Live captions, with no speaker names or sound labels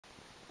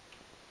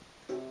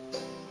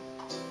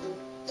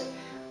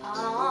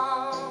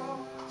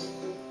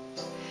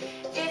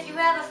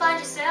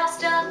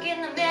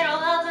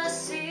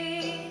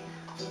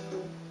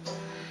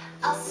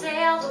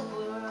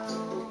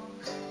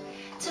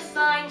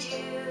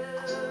remind you.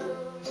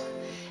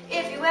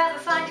 If you ever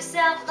find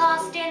yourself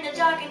lost in the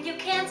dark and you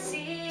can't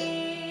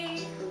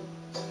see,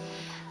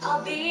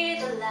 I'll be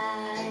the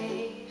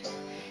light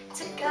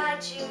to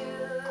guide you.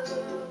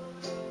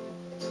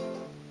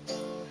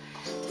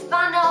 To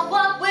find out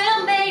what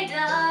we're made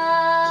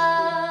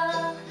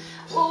of,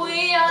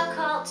 we are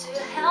called to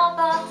help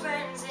our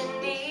friends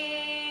in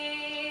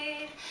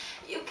need.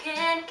 You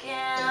can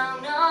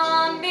count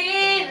on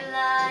me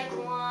like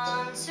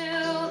 1,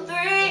 2,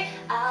 3,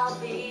 I'll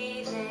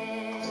be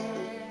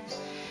there.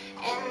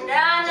 And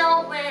I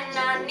know when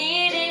I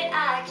need it,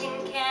 I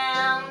can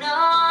count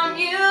on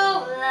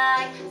you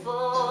like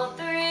 4,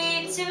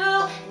 3, 2,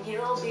 and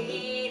you'll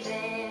be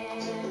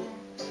there.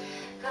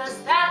 'Cause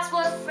that's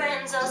what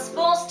friends are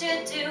supposed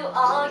to do,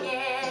 oh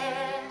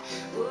yeah.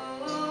 Ooh,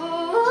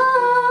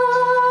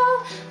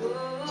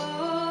 ooh,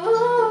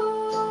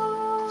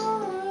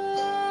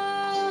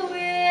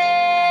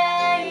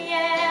 yeah,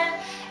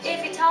 yeah.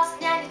 If you're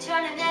tossing and you're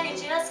turning and you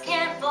just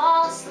can't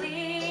fall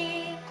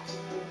asleep,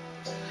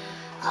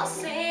 I'll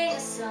sing a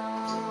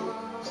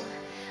song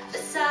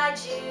beside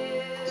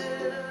you.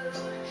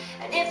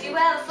 And if you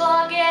ever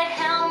forget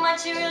how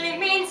much you really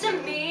mean to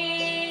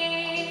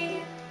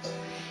me,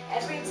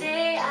 every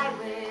day I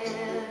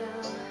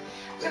will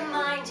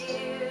remind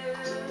you,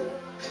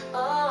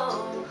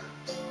 oh,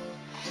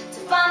 to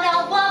find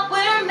out what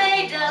we're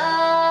made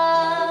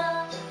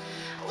of,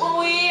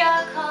 we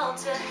are called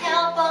to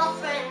help our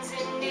friends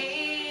in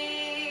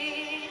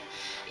need.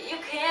 You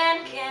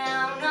can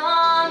count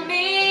on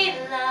me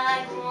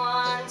like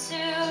 1,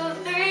 2,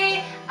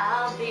 3,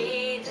 I'll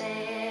be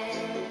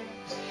there.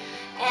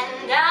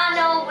 And I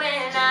know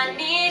when I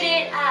need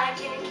it, I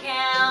can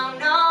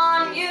count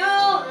on you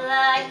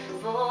like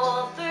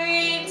 4,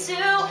 3, 2,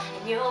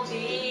 and you'll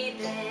be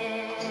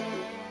there.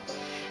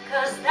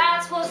 'Cause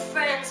that's what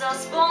friends are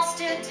supposed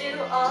to do,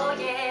 oh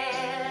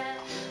yeah.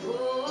 Ooh,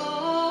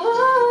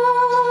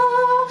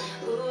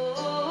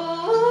 ooh,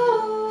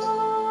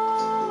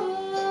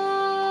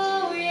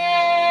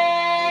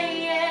 yeah,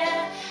 yeah.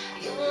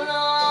 You will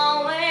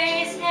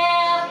always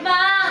have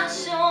my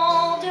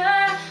shoulder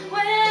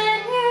when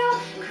you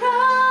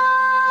cry.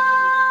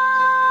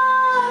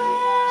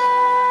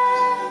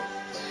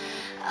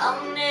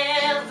 I'll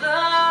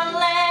never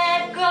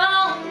let go,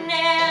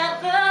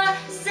 never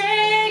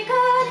say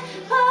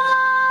goodbye.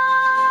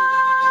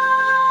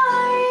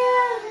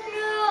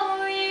 You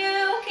know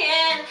you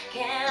can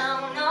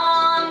count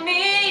on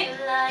me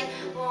like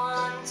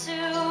 1,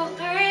 2,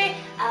 3,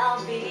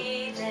 I'll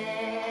be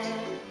there.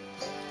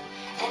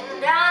 And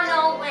I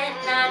know when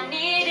I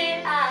need it,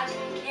 I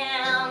can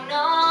count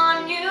on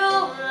you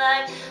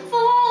like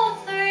 4,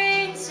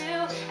 3,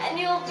 2, and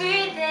you'll be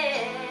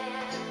there.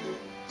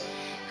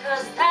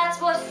 'Cause that's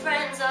what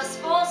friends are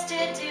supposed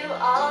to do,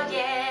 oh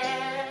yeah.